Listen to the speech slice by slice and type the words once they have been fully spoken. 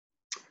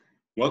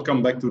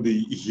Welcome back to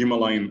the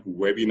Himalayan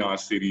webinar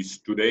series.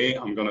 Today,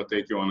 I'm going to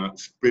take you on a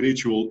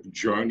spiritual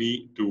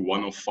journey to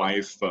one of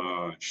five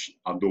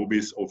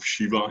adobes of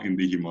Shiva in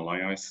the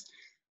Himalayas.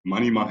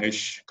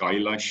 Manimahesh,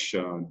 Kailash,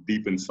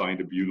 deep inside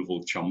the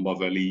beautiful Chamba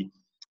Valley,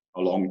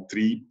 along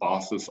three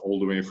passes all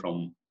the way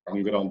from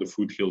Kangra, the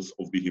foothills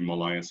of the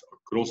Himalayas,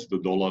 across the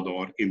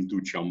Dolador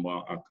into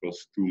Chamba,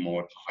 across two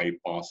more high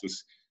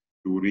passes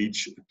to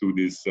reach to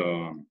this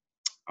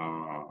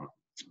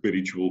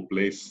spiritual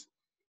place.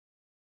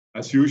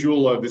 As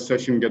usual, this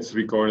session gets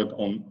recorded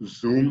on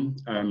Zoom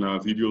and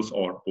videos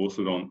are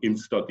posted on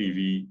Insta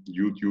TV,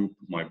 YouTube,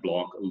 my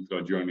blog,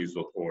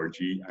 ultrajourneys.org,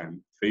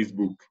 and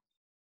Facebook.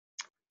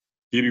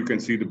 Here you can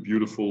see the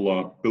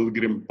beautiful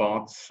pilgrim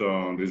paths.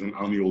 There's an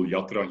annual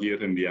Yatra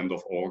here in the end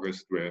of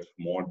August where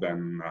more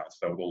than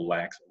several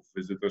lakhs of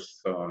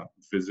visitors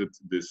visit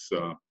this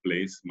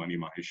place,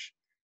 Manimahesh.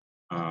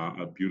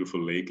 A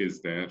beautiful lake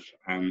is there.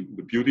 And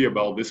the beauty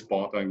about this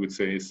path, I would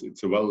say, is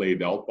it's a well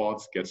laid out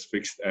path, gets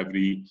fixed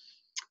every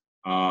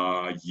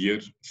year.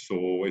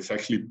 So it's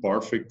actually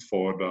perfect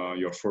for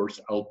your first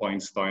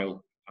alpine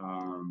style,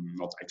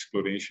 not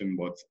exploration,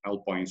 but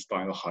alpine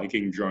style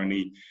hiking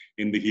journey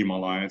in the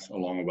Himalayas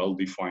along a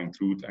well-defined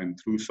route and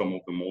through some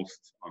of the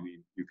most,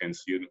 you can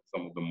see it,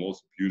 some of the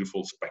most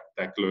beautiful,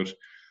 spectacular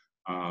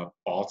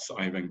paths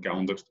I've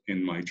encountered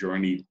in my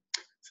journey.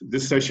 So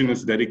this session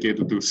is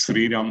dedicated to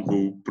Sriram,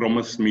 who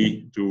promised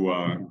me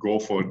to go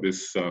for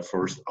this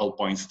first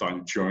alpine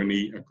style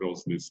journey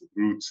across this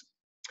route.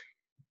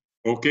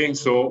 Okay,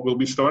 so we'll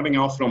be starting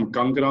off from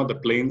Kangra, the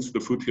plains,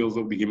 the foothills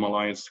of the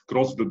Himalayas,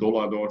 cross the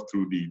Dolador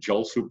through the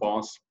Jalsu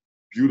Pass,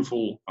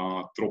 beautiful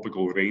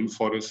tropical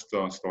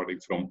rainforest starting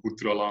from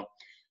Utrala,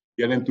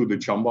 get into the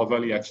Chamba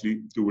Valley,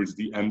 actually towards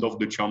the end of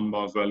the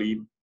Chamba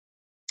Valley,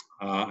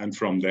 and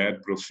from there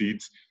proceed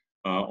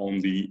on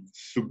the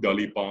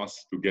Sugdali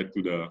Pass to get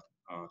to the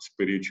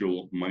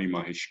spiritual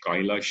Manimahesh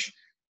Kailash,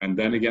 and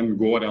then again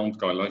go around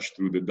Kailash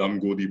through the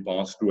Damgodi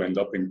Pass to end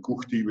up in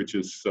Kuhti, which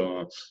is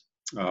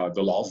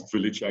the last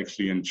village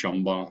actually in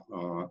Chamba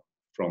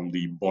from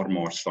the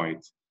Bormor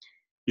side.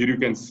 Here you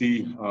can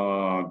see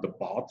the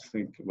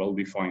path,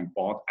 well-defined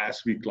path,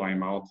 as we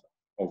climb out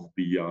of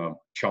the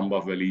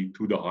Chamba Valley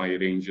to the high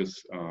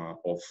ranges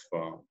of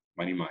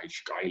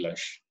Manimahesh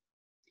Kailash.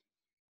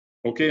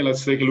 Okay,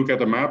 let's take a look at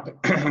the map.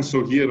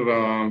 So here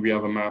we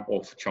have a map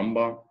of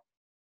Chamba.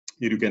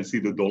 Here you can see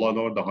the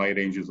Dolador, the high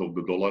ranges of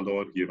the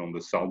Dolador here on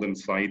the southern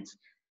side.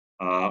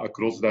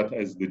 Across that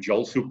is the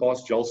Jalsu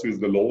Pass. Jalsu is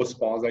the lowest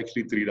pass,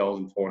 actually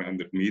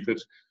 3,400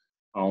 meters.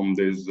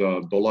 There's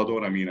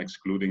Dolador,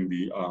 excluding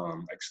the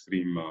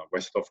extreme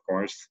west, of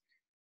course.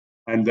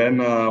 And then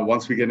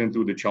once we get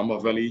into the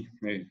Chamba Valley,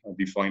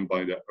 defined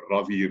by the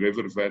Ravi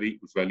River Valley,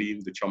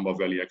 the Chamba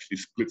Valley actually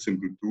splits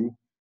into two.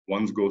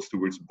 One goes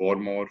towards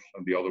Bormor,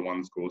 and the other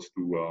one goes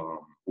to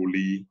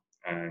Uli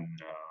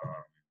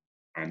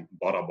and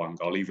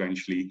Barabangal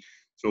eventually.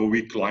 So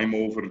we climb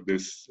over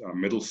this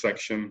middle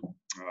section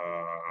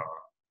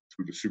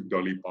through the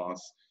Sugdali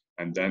Pass,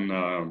 and then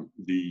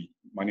the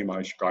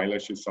Manimahesh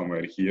Kailash is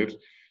somewhere here,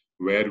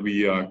 where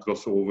we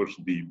cross over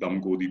the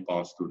Damgodi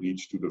Pass to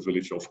reach to the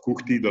village of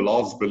Kuhti, the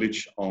last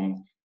village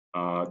on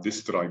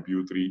this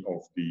tributary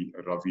of the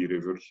Ravi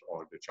River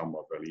or the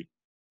Chamba Valley,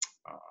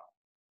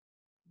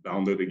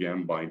 bounded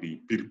again by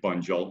the Pir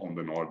Panjal on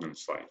the northern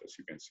side, as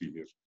you can see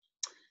here.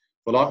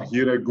 Voila,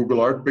 here are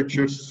Google Earth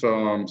pictures.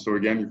 So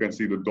again, you can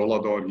see the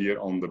Dolador here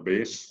on the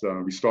base.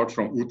 We start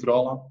from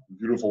Utrala,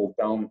 beautiful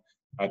town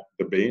at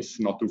the base,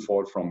 not too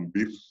far from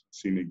Bir,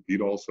 scenic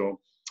Bir also,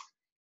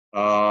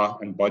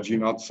 and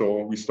Bajinath.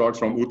 So we start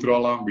from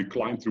Utrala, we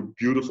climb through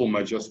beautiful,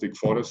 majestic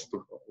forest, a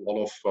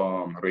lot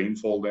of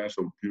rainfall there,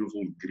 so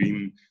beautiful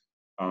green,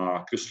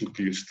 crystal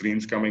clear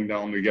streams coming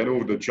down. We get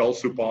over the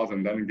Jalsu Pass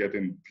and then get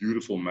in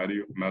beautiful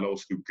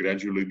meadows to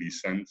gradually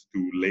descend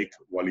to Lake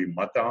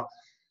Walimata.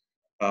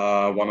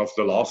 One of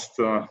the last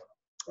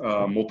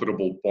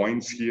motorable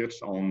points here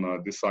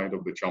on this side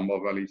of the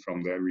Chamba Valley.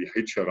 From there, we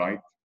hitch a ride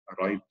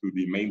to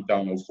the main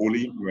town of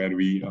Holi, where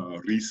we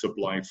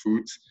resupply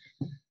food.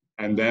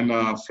 And then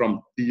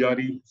from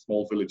Tiari,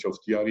 small village of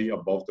Tiari,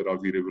 above the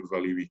Ravi River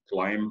Valley, we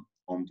climb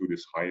onto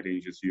this high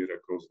ranges here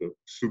across the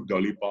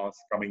Sugdali Pass,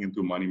 coming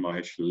into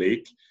Manimahesh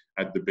Lake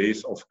at the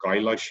base of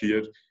Kailash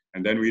here.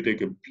 And then we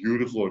take a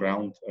beautiful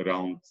round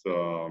around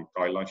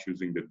Kailash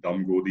using the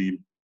Damgodi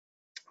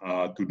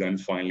to then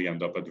finally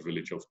end up at the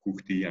village of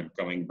Kuhti and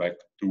coming back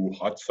to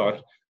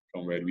Hatsar,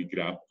 from where we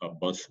grab a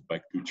bus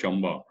back to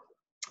Chamba.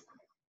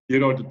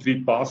 Here are the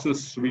three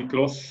passes we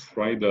cross,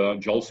 right? The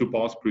Jalsu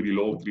Pass, pretty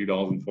low,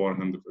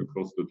 3,400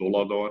 across the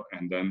Dolador,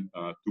 and then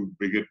two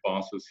bigger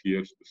passes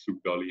here, the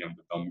Sugdali and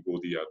the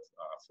Damgodi at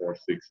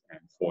 4.6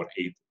 and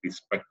 4.8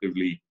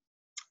 respectively.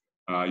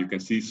 You can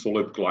see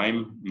solid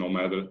climb, no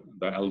matter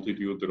the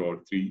altitude, there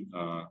are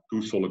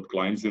two solid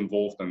climbs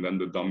involved, and then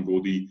the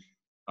Damgodi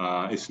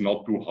is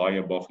not too high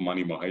above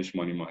Manimahesh.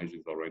 Manimahesh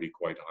is already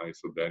quite high,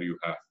 so there you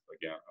have,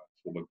 again, a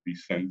solid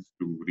descent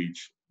to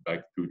reach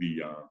back to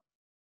the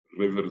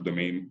river, the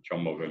main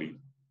Chamba Valley.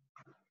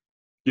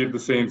 Here the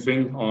same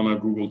thing on a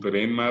Google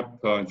terrain map,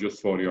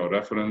 just for your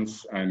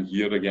reference. And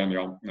here again,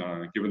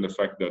 given the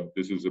fact that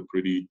this is a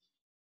pretty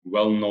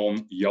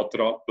well-known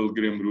Yatra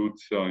pilgrim route,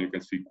 you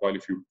can see quite a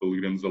few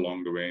pilgrims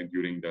along the way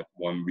during that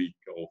 1 week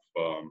of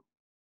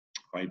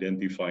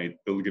identified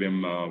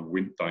pilgrim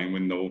time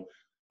window.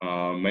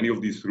 Many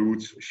of these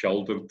routes,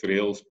 sheltered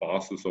trails,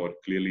 passes are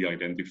clearly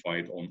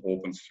identified on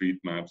open street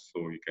maps,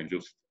 so you can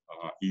just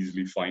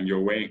easily find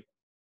your way.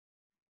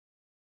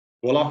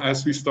 Voila,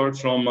 as we start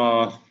from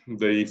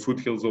the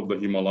foothills of the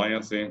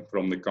Himalayas,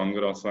 from the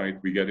Kangra side,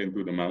 we get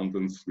into the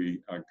mountains, we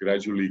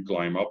gradually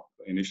climb up.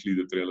 Initially,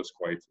 the trail is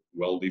quite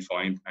well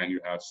defined, and you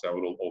have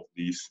several of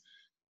these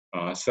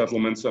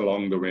settlements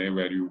along the way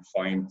where you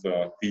find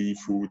tea,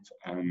 food,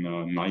 and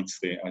night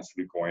stay as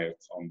required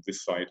on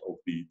this side of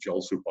the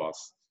Jalsu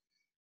Pass.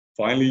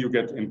 Finally, you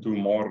get into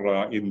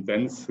more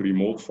intense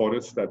remote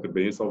forest at the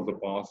base of the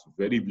pass.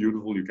 Very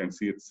beautiful. You can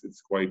see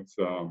it's quite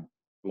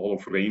a lot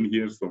of rain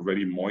here, so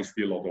very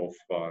moisty, a lot of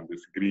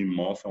this green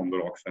moss on the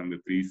rocks and the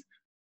trees.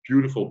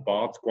 Beautiful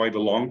path, quite a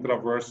long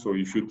traverse, so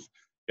you should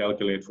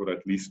calculate for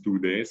at least 2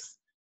 days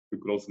to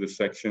cross this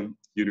section.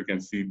 Here you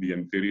can see the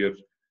interior,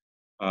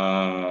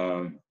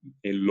 a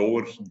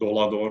lower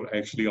Dolador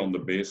actually on the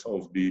base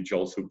of the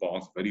Jalsu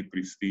Pass, very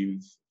pristine,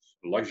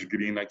 lush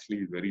green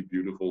actually, very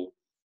beautiful.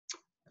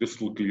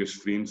 Crystal clear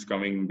streams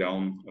coming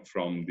down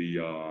from the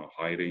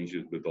high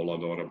ranges, the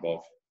Dolador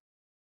above.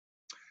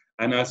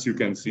 And as you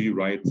can see,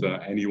 right,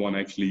 anyone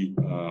actually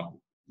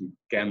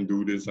can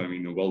do this. I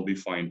mean, a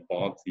well-defined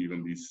path.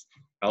 Even these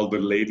elder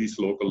ladies,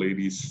 local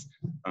ladies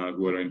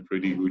who are in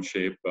pretty good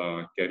shape,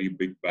 carry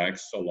big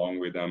bags along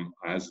with them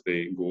as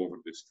they go over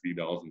this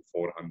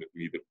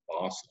 3,400-meter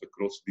pass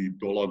across the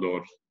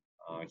Dolador.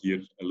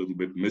 Here, a little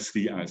bit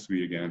misty as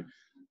we again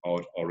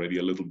are already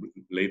a little bit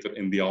later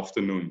in the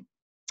afternoon.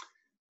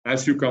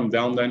 As you come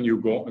down, then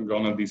you're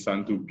gonna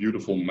descend to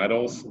beautiful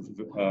meadows.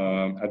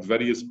 At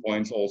various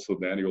points also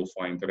there, you'll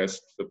find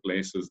rest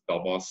places,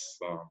 dabas,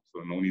 so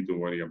no need to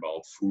worry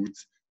about food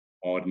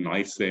or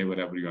night stay,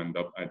 wherever you end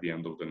up at the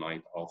end of the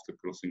night after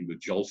crossing the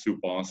Jalsu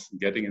Pass,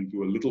 getting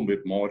into a little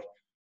bit more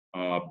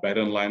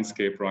barren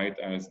landscape, right,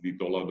 as the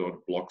Dolador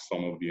blocks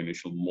some of the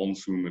initial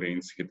monsoon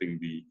rains hitting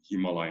the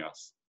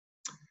Himalayas.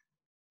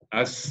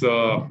 As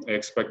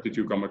expected,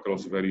 you come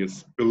across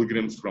various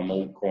pilgrims from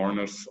all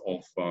corners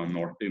of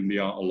North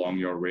India along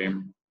your way.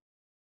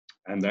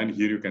 And then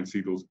here you can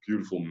see those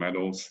beautiful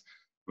meadows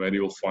where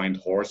you'll find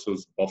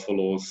horses,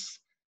 buffaloes,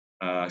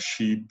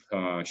 sheep,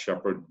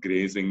 shepherd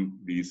grazing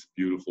these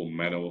beautiful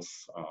meadows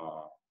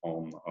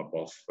on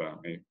above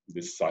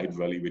this side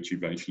valley, which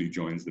eventually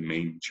joins the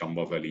main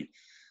Chamba Valley.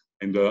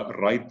 In the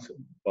right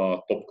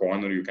top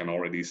corner, you can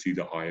already see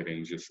the high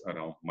ranges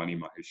around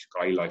Manimahesh,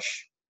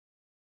 Kailash.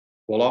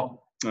 Voila,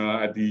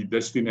 at the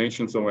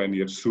destination, somewhere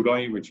near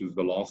Surai, which is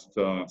the last,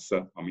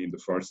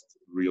 the first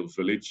real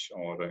village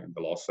or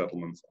the last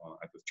settlement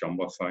at the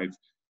Chamba side,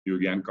 you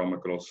again come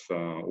across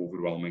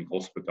overwhelming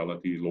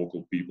hospitality.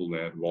 Local people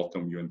there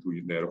welcome you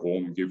into their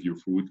home, give you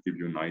food, give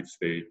you a night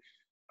stay.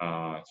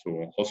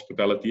 So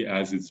hospitality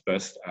as its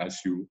best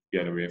as you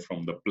get away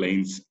from the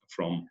plains,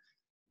 from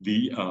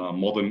the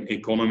modern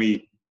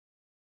economy.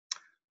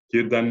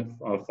 Here then,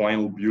 a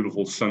final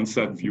beautiful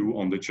sunset view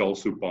on the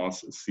Jalsu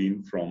Pass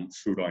seen from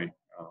Surai,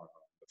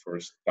 the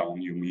first town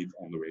you meet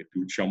on the way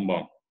to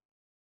Chamba.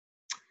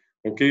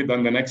 Okay,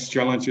 then the next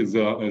challenge is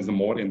a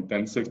more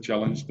intensive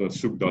challenge, the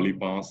Sukdali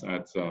Pass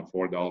at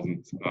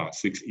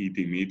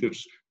 4,680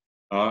 meters.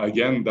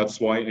 Again, that's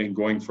why in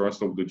going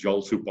first of the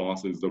Jalsu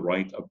Pass is the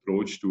right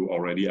approach to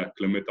already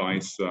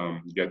acclimatize,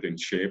 get in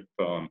shape,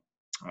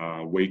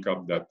 wake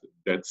up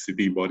that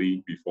city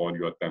body before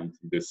you attempt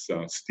this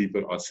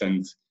steeper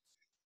ascent.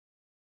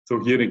 So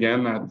here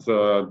again at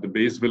the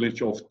base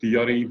village of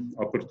Tiari,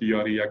 Upper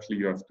Tiari, actually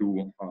you have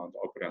two, the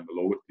upper and the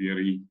lower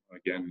Tiari.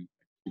 Again,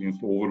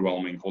 experienced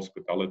overwhelming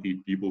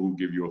hospitality, people who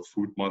give you a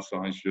foot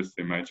massage, just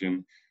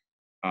imagine,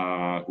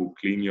 who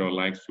clean your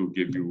legs, who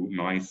give you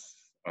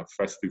nice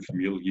festive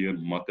meal here,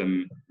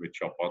 mutton with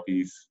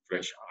chapatis,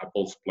 fresh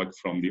apples plucked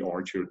from the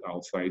orchard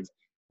outside.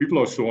 People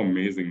are so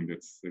amazing,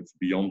 it's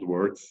beyond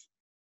words.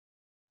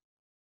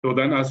 So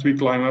then as we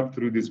climb up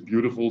through this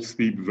beautiful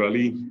steep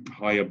valley,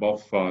 high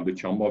above the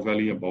Chamba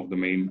Valley, above the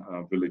main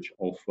village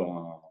of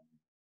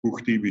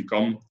Kuchti, we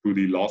come to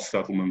the last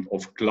settlement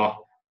of Kla,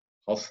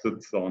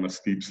 hosted on a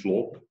steep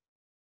slope.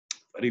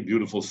 Very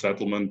beautiful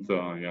settlement,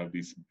 yeah,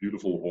 these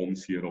beautiful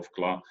homes here of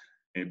Kla,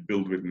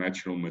 built with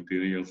natural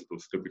materials,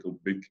 those typical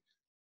big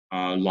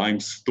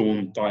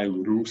limestone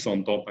tile roofs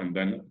on top, and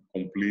then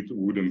complete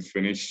wooden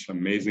finish.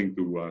 Amazing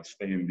to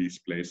stay in these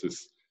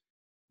places.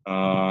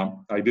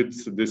 I did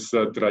this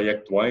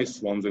traject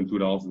twice, once in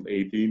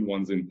 2018,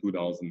 once in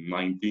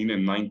 2019.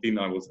 In 19,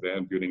 I was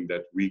there during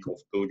that week of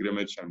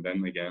pilgrimage. And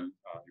then again,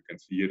 you can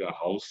see here a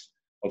house,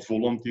 a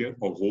volunteer,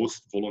 a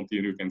host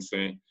volunteer, you can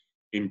say,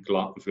 in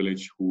Kla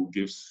village, who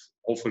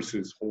offers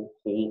his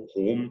whole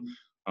home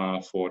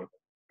for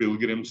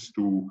pilgrims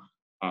to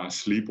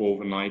sleep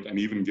overnight, and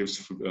even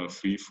gives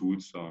free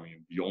food. So I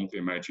mean, beyond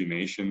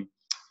imagination.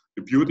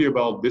 The beauty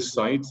about this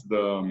site,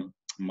 the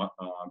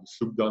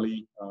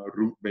Sugdali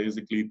route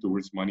basically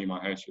towards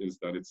Manimahesh, is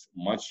that it's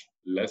much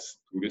less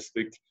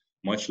touristic,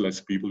 much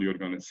less people you're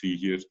going to see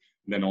here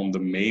than on the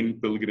main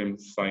pilgrim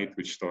site,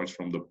 which starts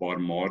from the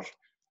Barmar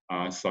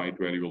site,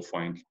 where you will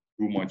find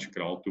too much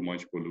crowd, too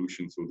much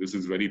pollution. So this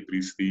is very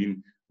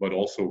pristine, but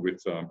also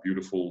with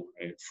beautiful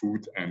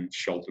food and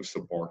shelter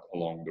support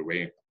along the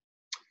way.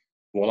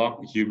 Voila,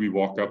 here we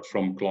walk up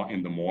from Kla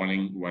in the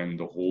morning when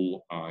the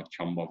whole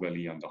Chamba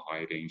Valley and the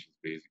high ranges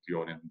basically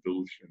are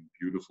indulged in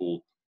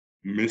beautiful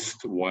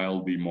mist,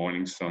 while the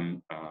morning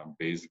sun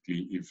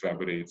basically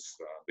evaporates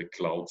the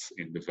clouds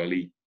in the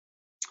valley.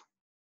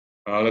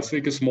 Let's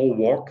take a small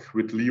walk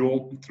with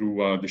Leo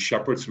through the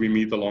shepherds we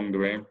meet along the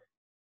way.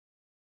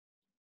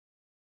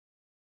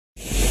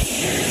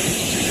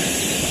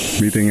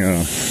 Meeting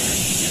a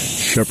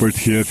shepherd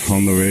here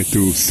on the way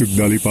to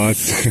Sugdali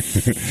Pass.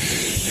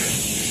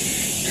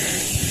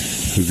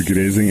 He's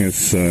grazing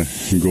his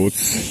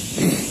goats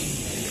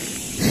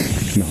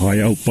in high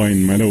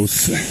alpine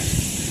meadows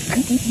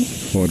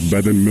for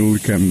better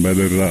milk and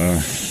better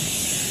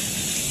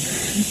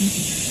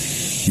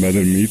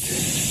meat.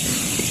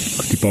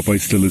 The papa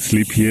is still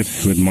asleep here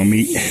with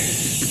mommy.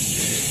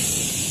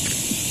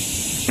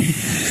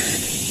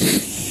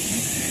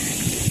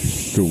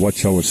 To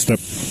watch our step,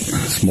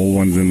 small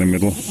ones in the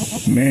middle.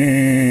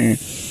 Man,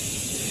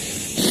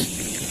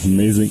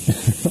 amazing.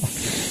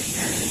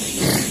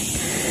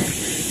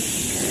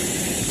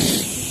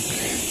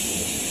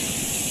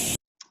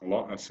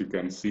 As you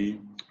can see,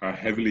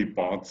 heavily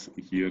paths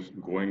here,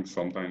 going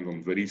sometimes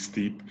on very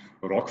steep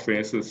rock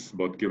faces,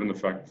 but given the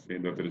fact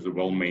that there is a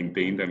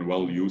well-maintained and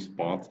well-used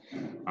path,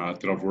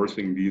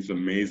 traversing these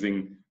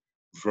amazing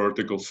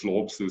vertical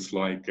slopes is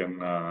like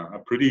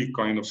a pretty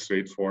kind of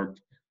straightforward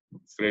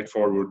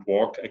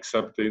walk,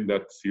 except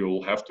that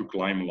you'll have to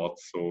climb a lot,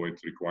 so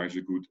it requires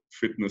a good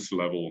fitness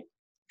level.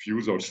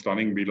 Views are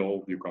stunning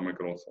below. You come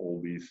across all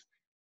these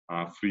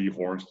free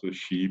horses,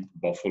 sheep,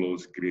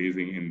 buffaloes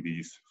grazing in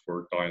these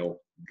fertile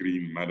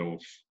green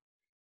meadows.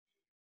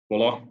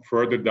 Voila,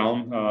 further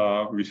down,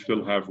 we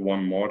still have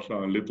one more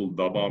little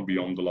daba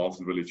beyond the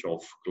last village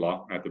of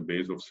Kla at the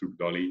base of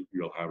Sugdali.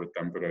 We'll have a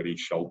temporary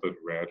shelter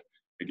where,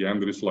 again,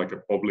 there is like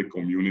a public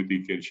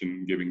community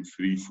kitchen giving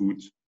free food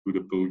to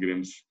the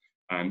pilgrims,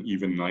 and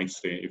even night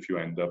stay if you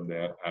end up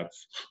there at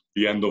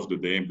the end of the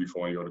day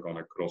before you're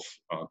gonna cross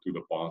to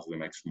the pass the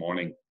next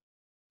morning.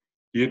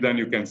 Here then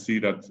you can see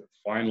that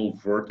final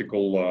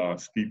vertical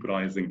steep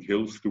rising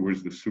hills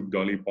towards the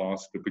Sugdali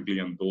Pass, typically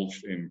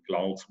indulged in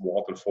clouds,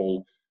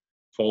 waterfalls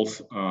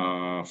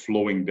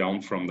flowing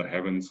down from the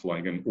heavens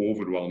like an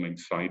overwhelming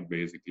sight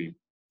basically.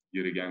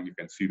 Here again you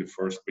can see the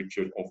first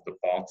picture of the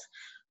path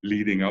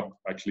leading up,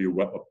 actually a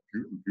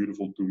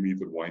beautiful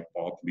 2-meter wide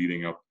path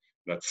leading up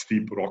that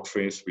steep rock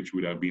face, which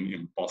would have been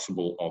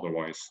impossible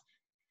otherwise.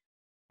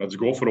 Let's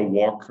go for a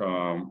walk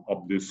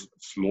up this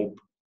slope.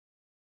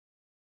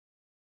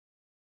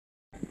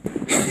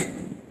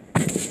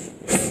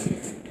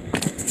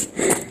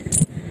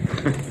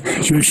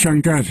 Shiv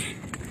Shankar,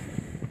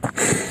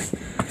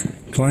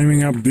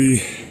 climbing up the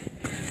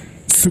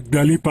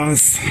Sugdali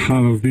Pass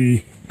out of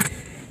the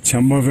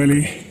Chamba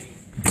Valley,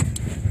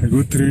 a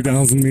good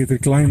 3,000-meter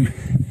climb.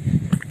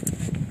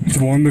 It's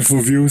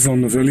wonderful views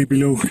on the valley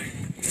below.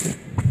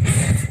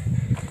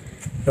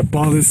 The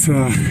path is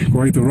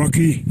quite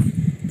rocky,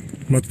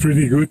 but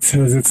pretty good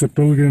as it's a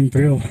pilgrim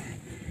trail.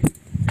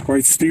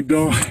 Quite steep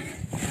though.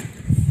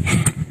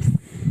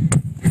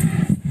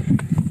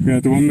 We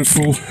had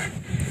wonderful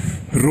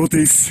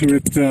rotis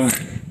with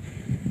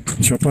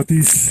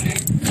chapatis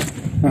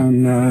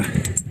and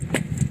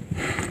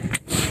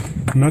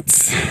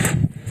nuts,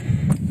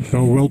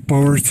 so well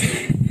powered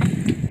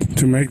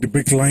to make the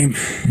big climb.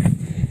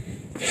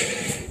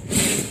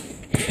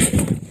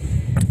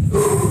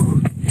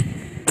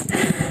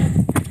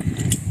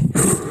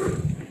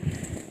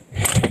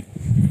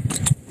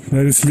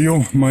 There is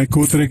Leo, my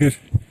co-trekker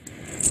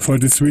for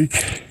this week.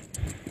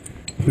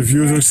 The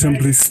views are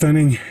simply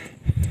stunning.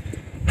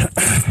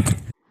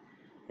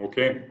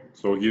 Okay,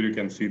 so here you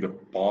can see the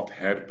path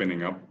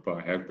hairpinning up,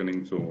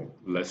 hairpinning, so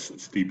less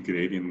steep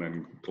gradient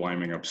than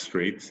climbing up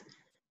straight.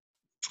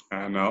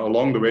 And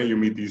along the way you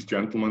meet these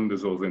gentlemen.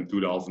 This was in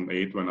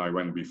 2008 when I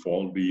went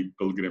before the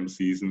pilgrim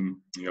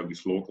season. You have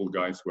these local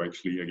guys who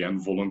actually, again,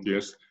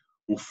 volunteers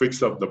who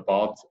fix up the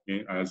path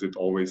as it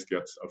always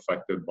gets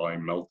affected by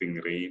melting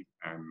rain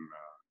and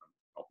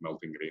not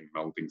melting rain,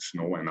 melting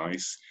snow and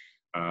ice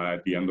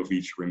at the end of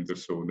each winter.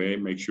 So they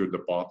make sure the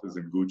path is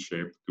in good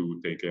shape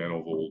to take care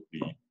of all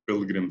the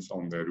pilgrims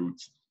on their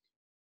routes.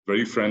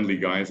 Very friendly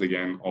guys,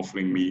 again,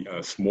 offering me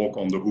a smoke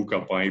on the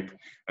hookah pipe,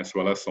 as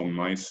well as some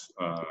nice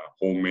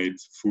homemade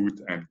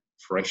food and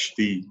fresh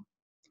tea.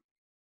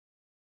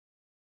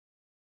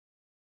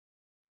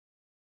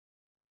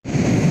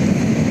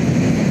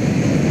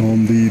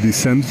 On the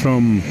descent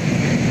from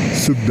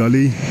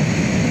Sugdali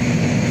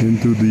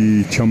into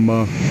the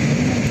Chamba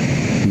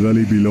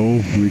Valley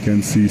below, we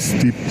can see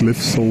steep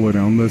cliffs all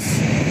around us,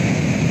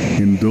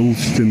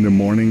 indulged in the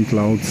morning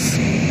clouds.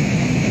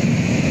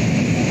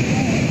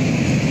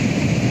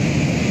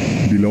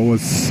 below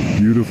us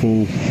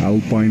beautiful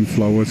alpine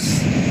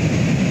flowers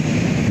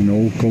in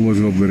all colors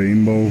of the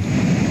rainbow.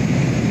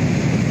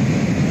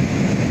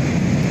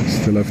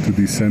 Still have to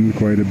descend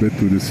quite a bit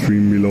to the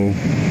stream below.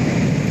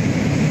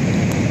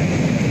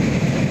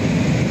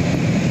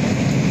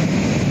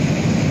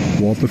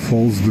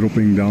 Waterfalls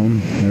dropping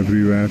down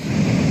everywhere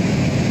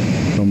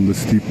from the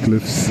steep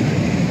cliffs.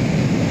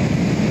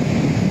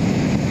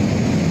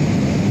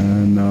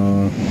 And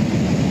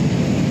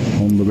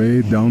on the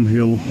way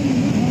downhill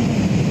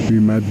we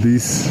met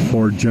these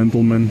 4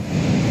 gentlemen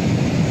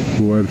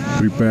who are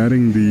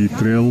preparing the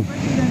trail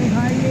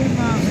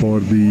for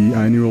the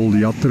annual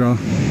Yatra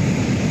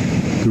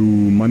to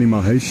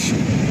Manimahesh,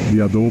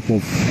 the adobe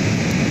of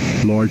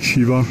Lord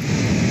Shiva,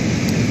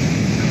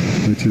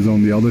 which is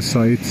on the other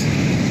side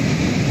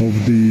of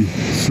the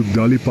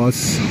Sugdali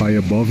Pass, high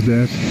above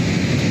there.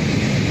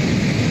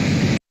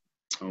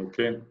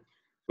 Okay,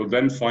 so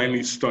then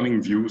finally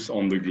stunning views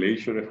on the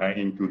glacier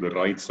hanging to the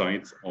right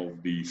side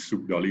of the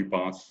Sugdali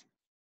Pass.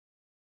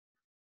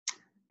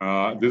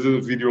 This is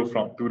a video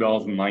from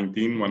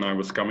 2019 when I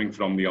was coming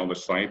from the other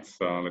side.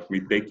 Let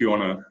me take you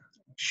on a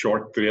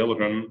short trail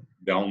run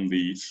down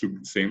the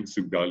same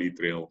Sugdali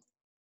trail.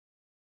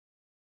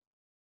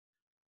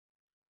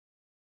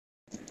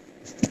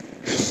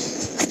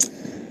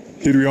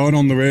 Here we are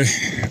on the way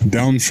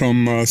down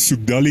from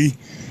Sugdali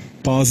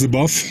Pass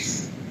above.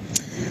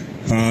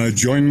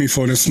 Join me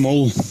for a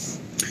small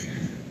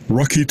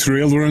rocky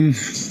trail run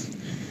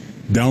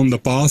down the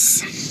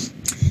pass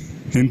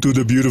into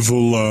the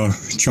beautiful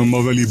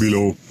Chamba Valley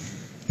below.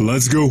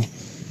 Let's go!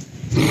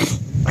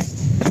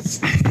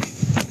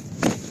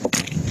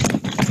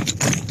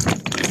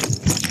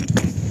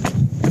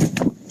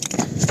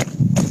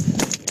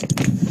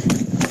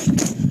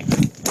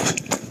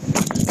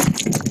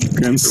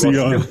 You can see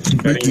a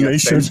big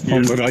glacier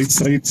on the right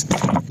side.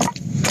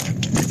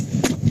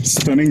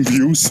 Stunning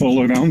views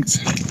all around.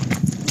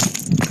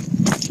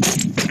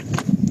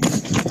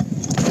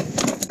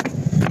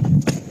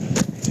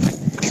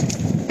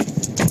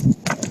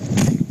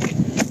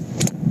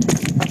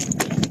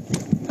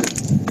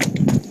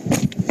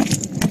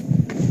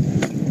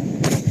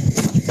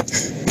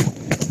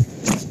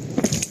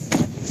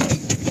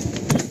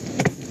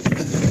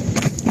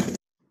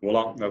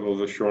 Voila, that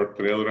was a short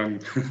trail run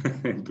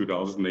in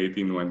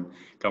 2018 when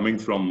coming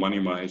from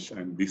Manimahesh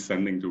and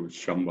descending to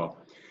Chamba.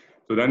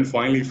 So then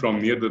finally from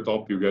near the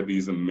top you get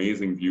these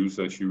amazing views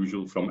as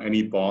usual from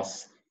any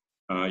pass,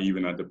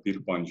 even at the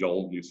Pir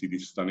Panjal, you see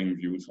these stunning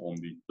views on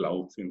the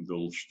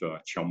cloud-indulged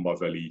Chamba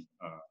Valley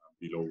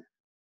below.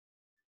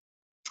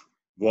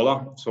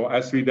 Voila, so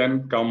as we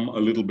then come a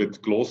little bit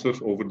closer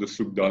over the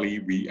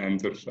Sugdali, we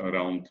enter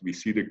around, we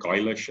see the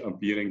Kailash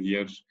appearing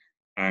here.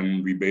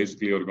 And we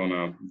basically are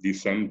gonna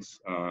descend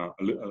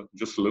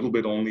just a little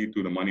bit only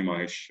to the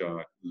Manimahesh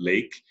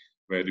lake,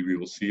 where we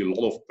will see a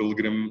lot of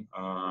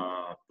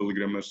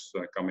pilgrimers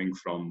coming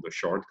from the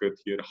shortcut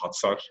here,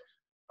 Hatsar,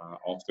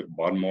 after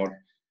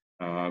Barmor,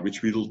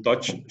 which we will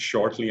touch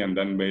shortly and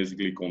then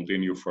basically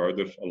continue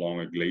further along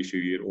a glacier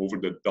here over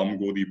the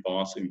Damgodi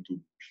Pass into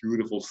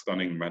beautiful,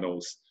 stunning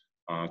meadows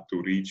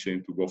to reach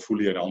in, to go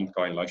fully around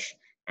Kailash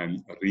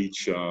and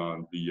reach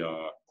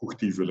the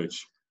Kukti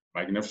village.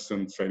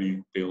 Magnificent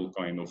fairy tale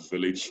kind of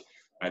village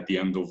at the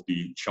end of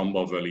the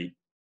Chamba Valley.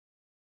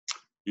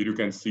 Here you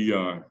can see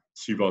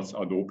Shiva's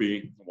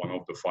adobe, one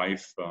of the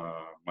 5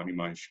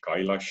 Manimahesh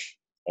Kailash,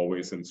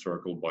 always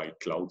encircled by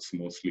clouds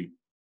mostly.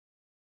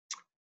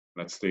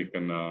 Let's take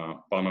a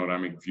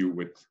panoramic view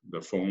with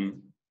the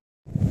phone.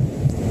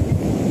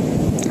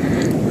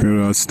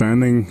 We're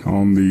standing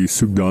on the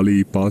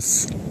Sugdali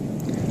Pass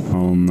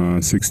on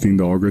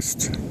 16th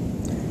August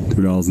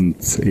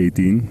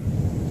 2018.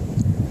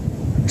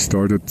 We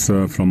started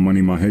from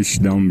Manimahesh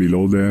down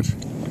below there,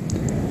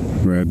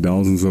 where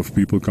thousands of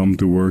people come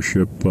to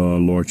worship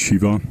Lord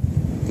Shiva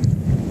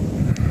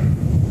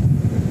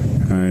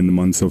in the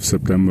months of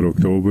September,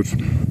 October,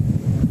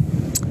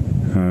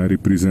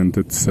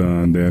 represented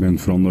there in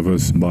front of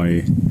us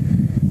by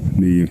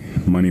the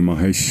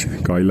Manimahesh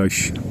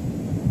Kailash.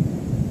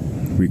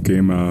 We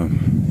came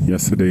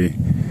yesterday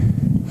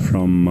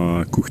from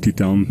Kukti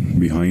town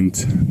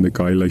behind the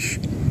Kailash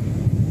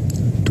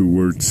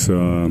towards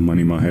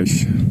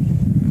Manimahesh,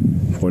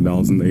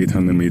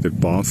 4,800 meter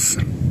pass,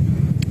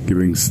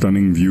 giving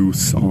stunning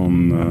views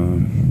on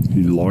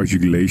large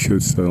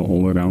glaciers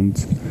all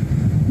around.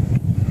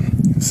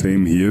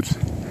 Same here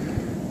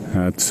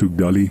at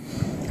Sugdali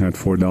at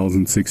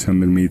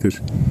 4,600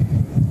 meters,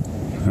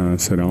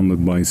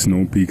 surrounded by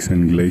snow peaks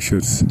and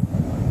glaciers.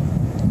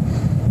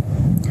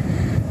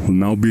 We'll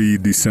now be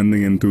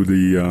descending into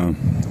the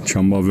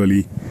Chamba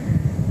Valley,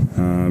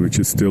 which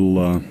is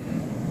still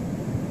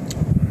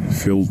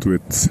filled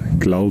with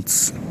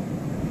clouds.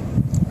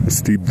 A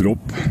steep drop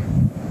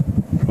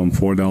from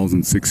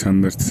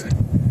 4,600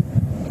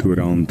 to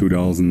around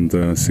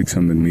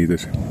 2,600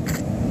 meters.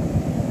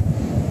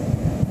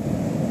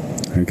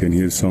 I can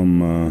hear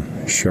some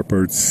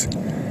shepherds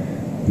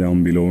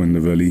down below in the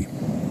valley.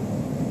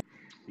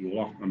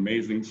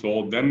 amazing.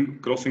 So then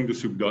crossing the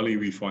Sugdali,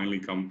 we finally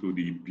come to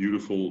the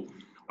beautiful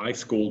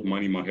ice-cold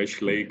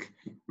Manimahesh Lake,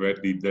 where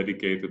the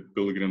dedicated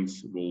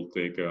pilgrims will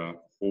take a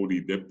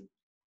holy dip.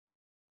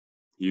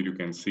 Here you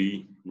can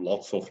see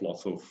lots of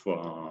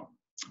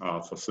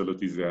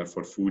facilities there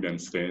for food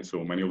and stay.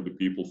 So many of the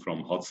people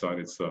from Hatsar,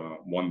 it's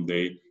one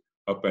day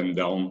up and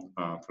down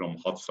from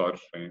Hatsar,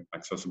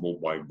 accessible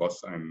by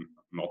bus and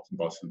not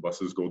bus.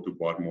 Buses go to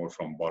Barmore.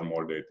 From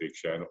Barmore, they take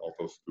share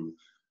autos to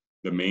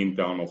the main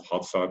town of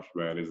Hatsar,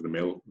 whereas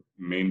the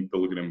main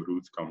pilgrim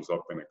route comes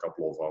up in a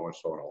couple of hours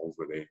or half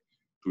a day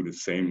to the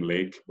same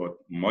lake, but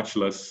much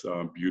less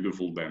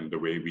beautiful than the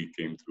way we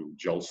came through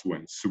Jalsu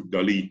and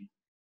Sugdali.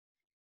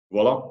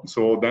 Voila.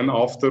 So then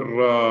after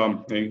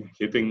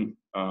hitting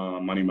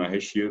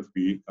Manimahesh here,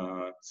 we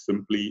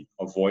simply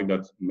avoid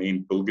that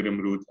main pilgrim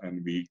route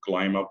and we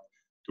climb up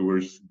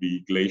towards the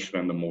glacier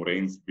and the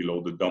moraines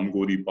below the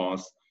Damgodi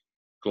Pass,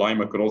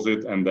 climb across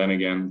it, and then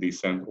again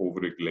descend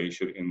over a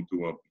glacier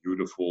into a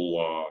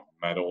beautiful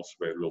meadows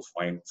where we'll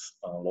find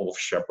a lot of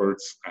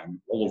shepherds and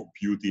a lot of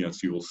beauty,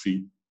 as you will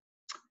see.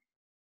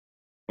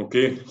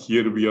 Okay,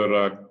 here we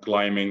are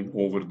climbing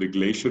over the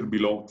glacier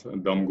below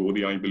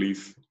Damgodi, I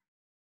believe.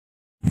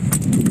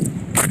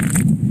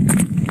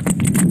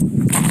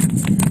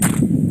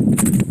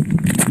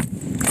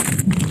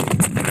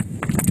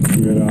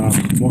 We're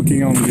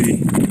walking on the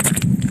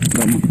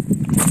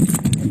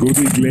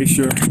Godi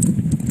Glacier,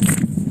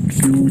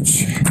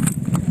 huge,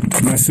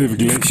 massive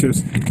glacier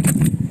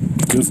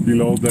just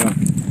below the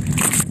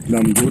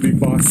Damgodi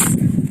Pass,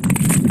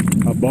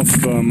 above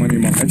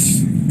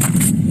Manimahesh,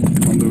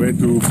 on the way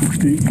to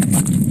Kuchti.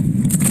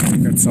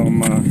 Got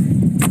some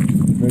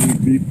very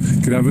deep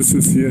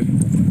crevices here.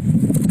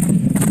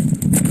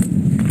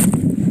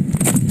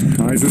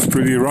 Ice is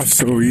pretty rough,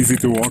 so easy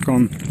to walk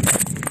on.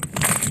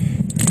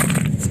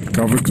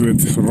 Covered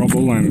with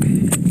rubble and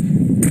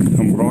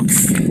some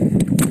rocks.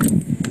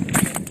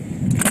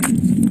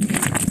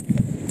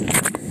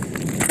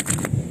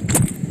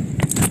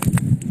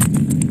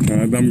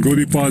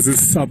 Damgodi Pass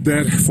is up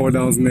there,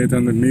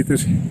 4,800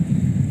 meters.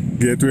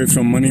 Gateway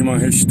from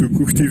Manimahesh to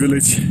Kuchti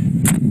village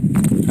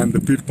and the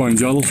Pir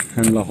Panjal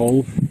and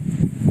Lahol.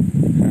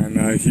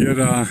 And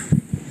here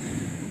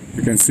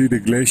you can see the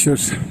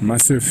glaciers,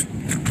 massive.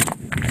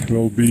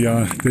 We'll be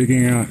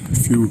taking a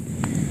few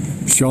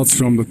shots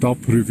from the top,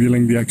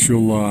 revealing the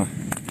actual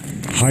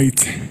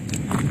height.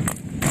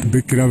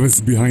 Big crevice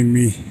behind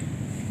me.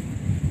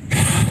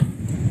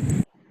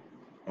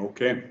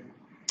 Okay,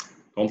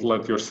 don't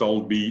let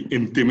yourself be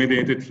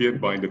intimidated here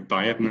by the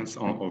tiredness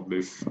on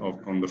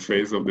the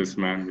face of this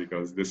man,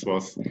 because this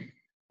was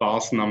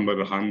task number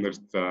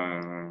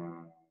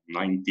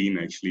 119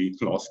 actually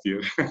last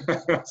year.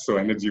 So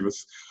energy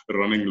was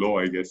running low,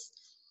 I guess.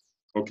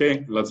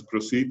 Okay, let's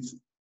proceed.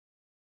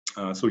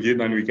 So here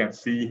then we can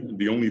see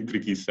the only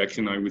tricky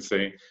section, I would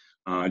say,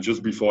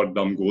 just before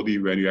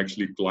Damgodi, where you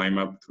actually climb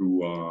up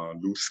through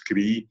loose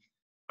scree.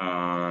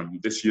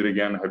 This year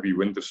again, heavy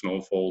winter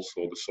snowfall,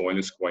 so the soil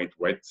is quite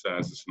wet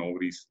as the snow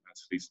has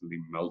recently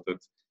melted.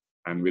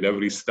 And with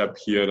every step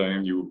here,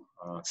 you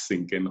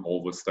sink in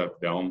half a step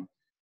down.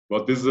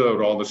 But this is a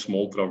rather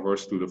small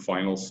traverse to the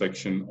final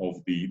section of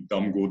the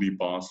Damgodi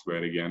Pass,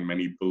 where again,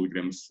 many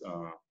pilgrims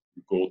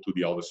go to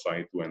the other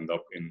side to end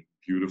up in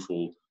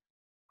beautiful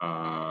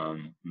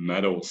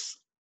meadows.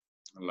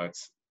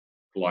 Let's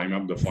climb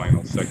up the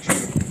final section.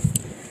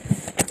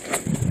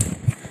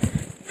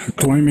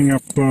 Climbing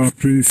up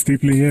pretty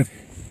steeply here.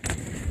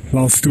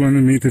 Last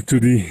 200 meters to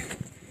the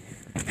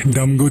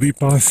Damgodi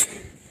Pass.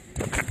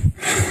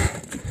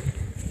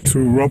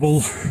 Through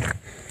rubble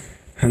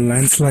and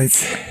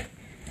landslides.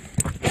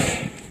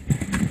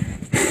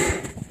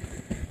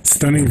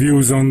 Stunning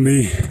views on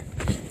the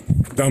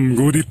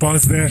Damgodi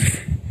Pass there.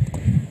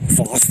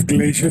 Vast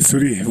glacier,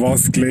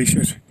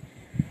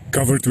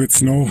 covered with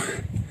snow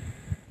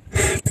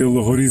till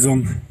the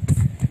horizon.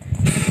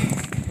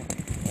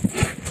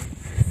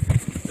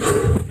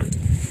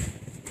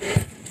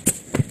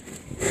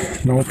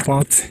 No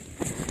path,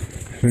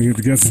 I think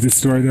it gets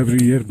destroyed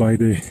every year by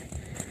the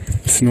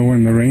snow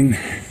and the rain.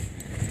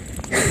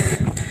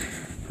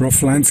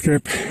 Rough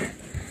landscape.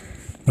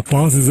 The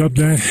pass is up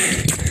there.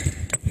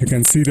 You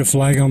can see the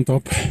flag on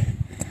top.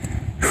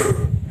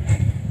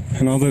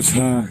 Another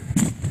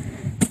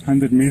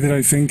 100 meters,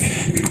 I think.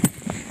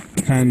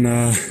 And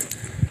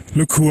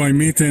look who I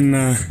meet in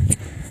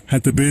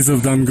at the base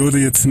of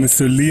Damgodi. It's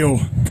Mr. Leo.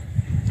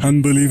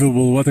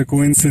 Unbelievable. What a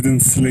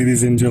coincidence,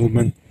 ladies and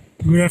gentlemen.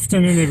 Good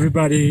afternoon,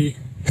 everybody.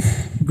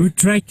 Good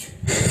trek,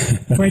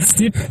 quite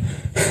steep.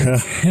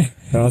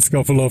 Last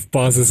couple of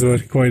passes were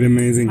quite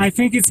amazing. I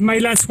think it's my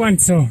last one,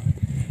 so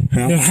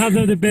the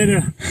harder the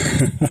better.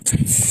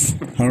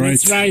 All right.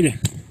 Let's ride.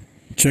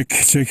 Check.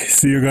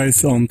 See you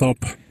guys on top.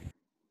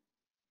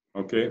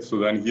 Okay, so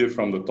then here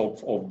from the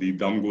top of the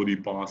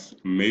Damgodi Pass,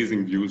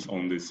 amazing views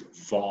on this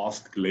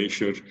vast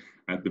glacier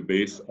at the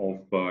base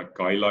of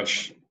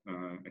Kailash,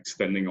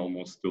 extending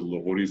almost till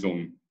the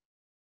horizon.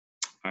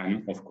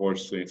 And of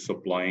course,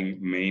 supplying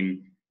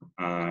main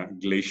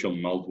glacial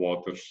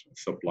meltwater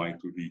supply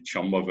to the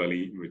Chamba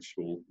Valley, which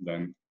will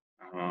then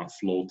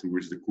flow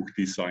towards the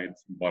Kukti side,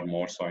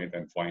 Barmor side,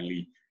 and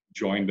finally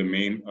join the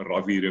main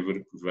Ravi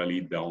River valley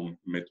down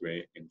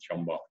midway in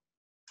Chamba.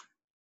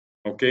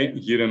 Okay,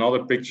 here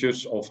another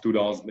pictures of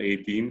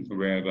 2018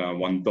 where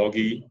one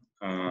doggy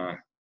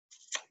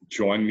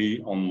joined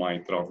me on my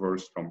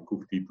traverse from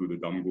Kukti to the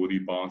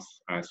Damgodi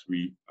Pass as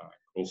we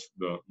crossed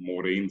the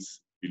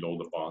moraines below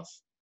the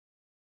pass.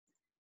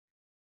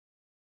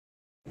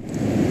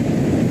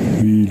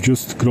 We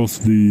just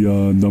crossed the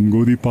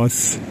Damgodi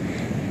Pass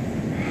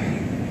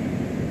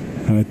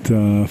at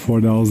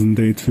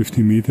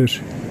 4,850 meters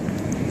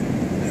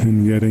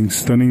and getting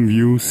stunning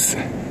views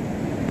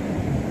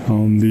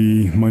on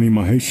the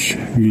Manimahesh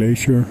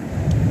glacier.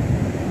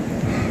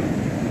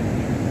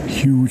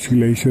 Huge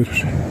glacier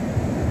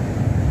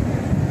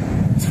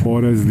as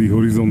far as the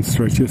horizon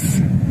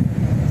stretches.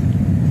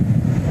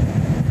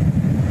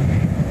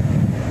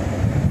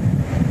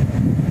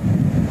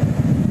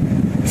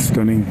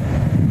 Stunning,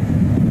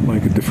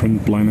 like a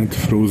different planet,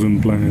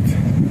 frozen planet.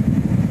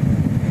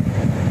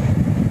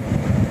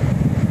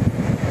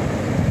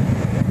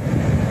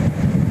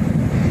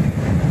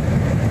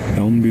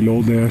 Down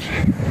below there,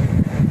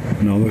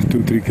 another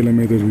 2-3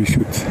 kilometers, we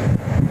should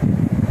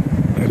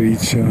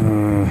reach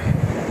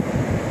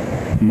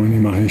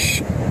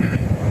Manimahesh.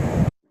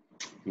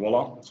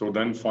 Voila, so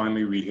then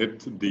finally we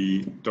hit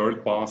the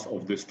third pass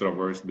of this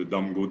traverse, the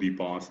Damgodi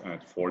Pass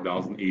at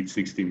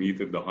 4,860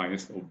 meters, the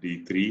highest of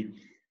the three.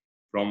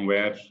 From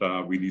where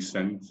we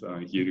descend,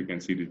 here you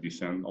can see the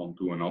descent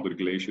onto another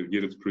glacier.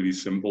 Here it's pretty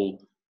simple,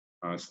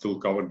 still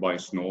covered by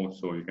snow,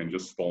 so you can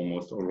just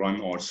almost run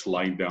or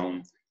slide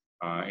down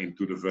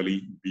into the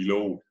valley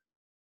below.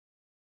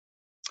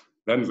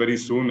 Then very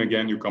soon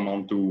again you come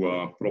on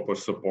to proper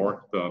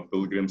support,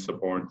 pilgrim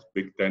support,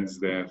 big tents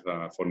there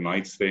for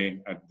night stay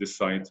at this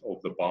side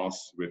of the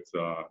pass with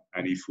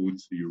any food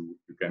you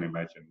can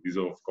imagine. These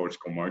are of course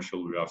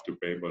commercial, we have to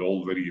pay, but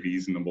all very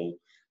reasonable,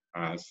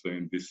 as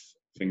in these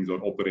things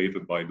are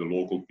operated by the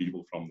local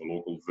people from the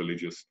local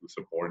villages to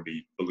support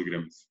the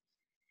pilgrims.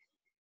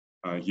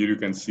 Here you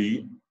can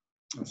see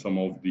some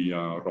of the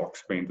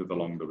rocks painted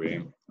along the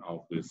way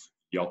of this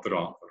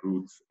Yatra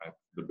route at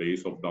the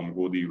base of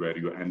Damgodi, where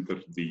you enter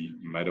the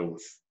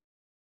meadows.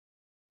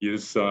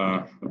 Here's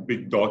a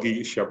big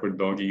doggy, shepherd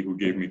doggy, who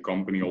gave me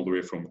company all the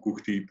way from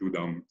Kukti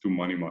to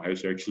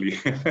Manimahesh actually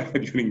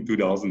during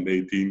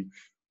 2018.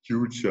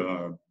 Huge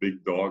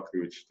big dog,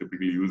 which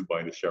typically used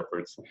by the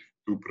shepherds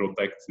to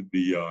protect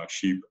the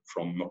sheep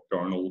from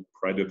nocturnal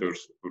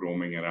predators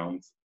roaming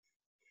around.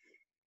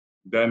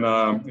 Then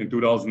in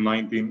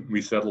 2019,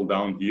 we settled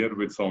down here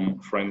with some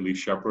friendly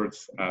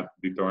shepherds at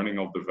the turning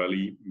of the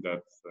valley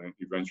that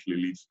eventually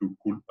leads to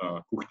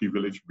Kukti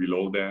village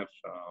below there.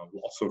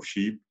 Lots of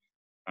sheep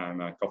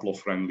and a couple of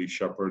friendly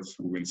shepherds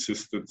who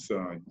insisted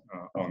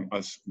on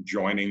us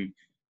joining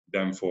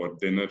them for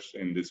dinner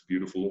in this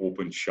beautiful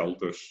open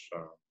shelter.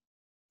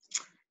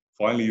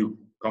 Finally, you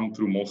come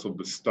through most of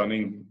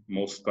the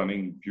most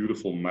stunning,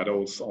 beautiful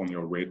meadows on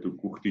your way to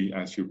Kukti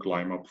as you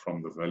climb up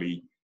from the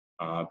valley.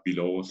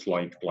 Below a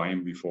slight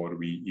climb before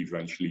we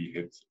eventually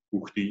hit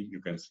Kukti.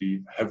 You can see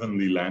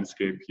heavenly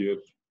landscape here,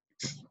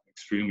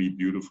 extremely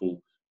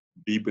beautiful,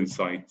 deep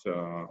inside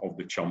of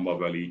the Chamba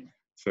Valley,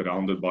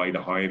 surrounded by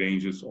the high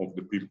ranges of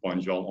the Pir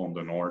Panjal on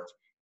the north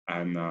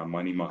and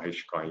Manimahesh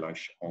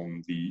Kailash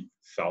on the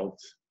south.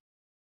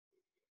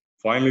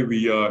 Finally,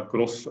 we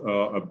cross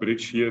a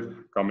bridge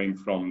here coming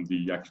from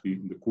the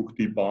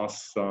Kukti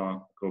Pass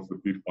across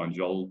the Pir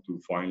Panjal to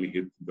finally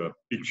hit the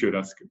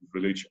picturesque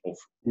village of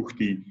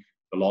Kukti,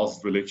 the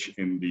last village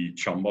in the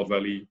Chamba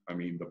Valley, I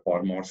mean the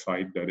Parmar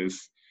side that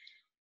is.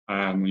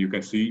 And you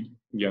can see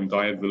the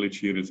entire village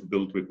here is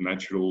built with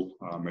natural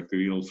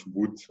materials,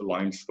 wood,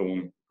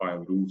 limestone,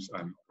 tile roofs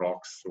and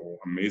rocks. So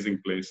amazing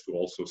place to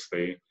also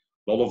stay.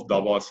 A lot of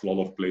dabas, a lot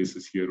of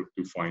places here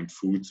to find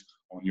food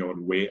on your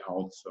way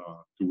out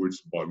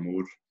towards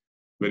Barmur.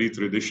 Very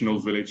traditional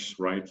village,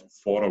 right?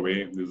 Far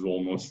away. This is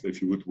almost,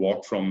 if you would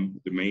walk from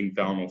the main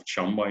town of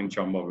Chamba in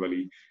Chamba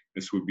Valley,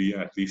 this would be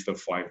at least a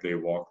 5-day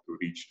walk to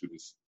reach to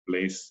this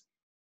place.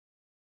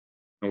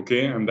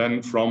 Okay, and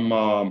then from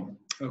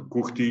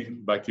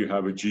Kukti back you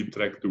have a jeep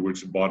trek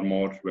towards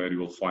Barmor, where you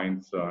will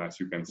find, as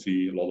you can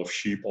see, a lot of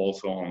sheep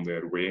also on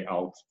their way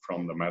out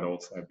from the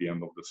meadows at the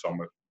end of the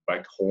summer,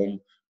 back home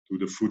to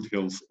the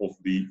foothills of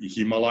the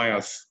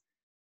Himalayas.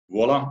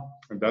 Voila,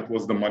 and that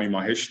was the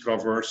Manimahesh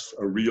Traverse,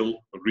 a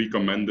real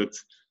recommended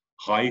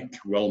hike,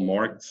 well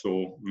marked,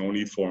 so no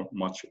need for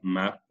much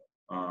map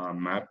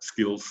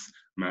skills,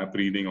 map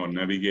reading or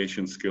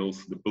navigation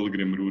skills. The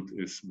pilgrim route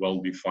is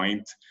well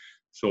defined,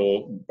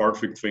 so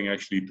perfect thing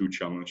actually to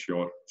challenge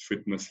your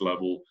fitness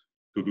level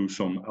to do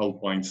some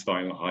alpine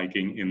style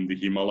hiking in the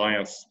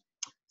Himalayas.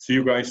 See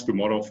you guys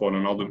tomorrow for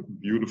another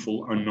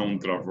beautiful unknown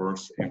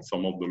traverse in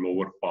some of the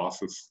lower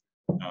passes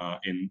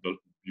in the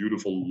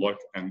beautiful Luk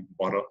and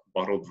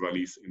Barot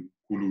valleys in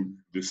Kulu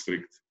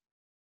district.